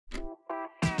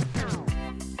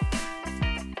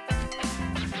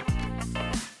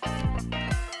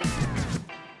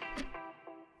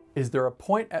Is there a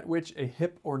point at which a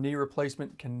hip or knee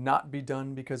replacement cannot be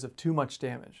done because of too much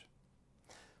damage?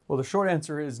 Well, the short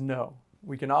answer is no.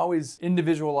 We can always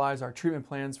individualize our treatment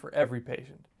plans for every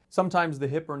patient. Sometimes the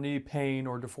hip or knee pain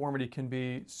or deformity can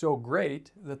be so great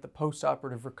that the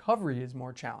post-operative recovery is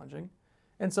more challenging,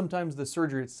 and sometimes the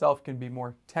surgery itself can be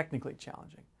more technically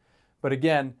challenging. But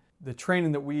again, the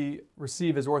training that we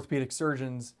receive as orthopedic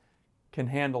surgeons can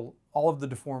handle all of the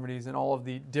deformities and all of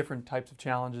the different types of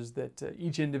challenges that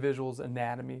each individual's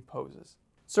anatomy poses.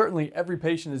 Certainly, every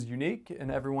patient is unique and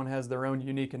everyone has their own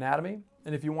unique anatomy.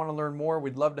 And if you want to learn more,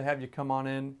 we'd love to have you come on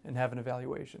in and have an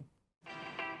evaluation.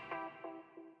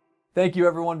 Thank you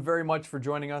everyone very much for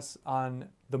joining us on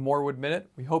the Morwood Minute.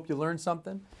 We hope you learned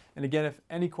something. And again, if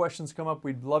any questions come up,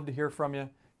 we'd love to hear from you.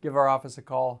 Give our office a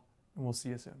call and we'll see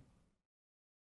you soon.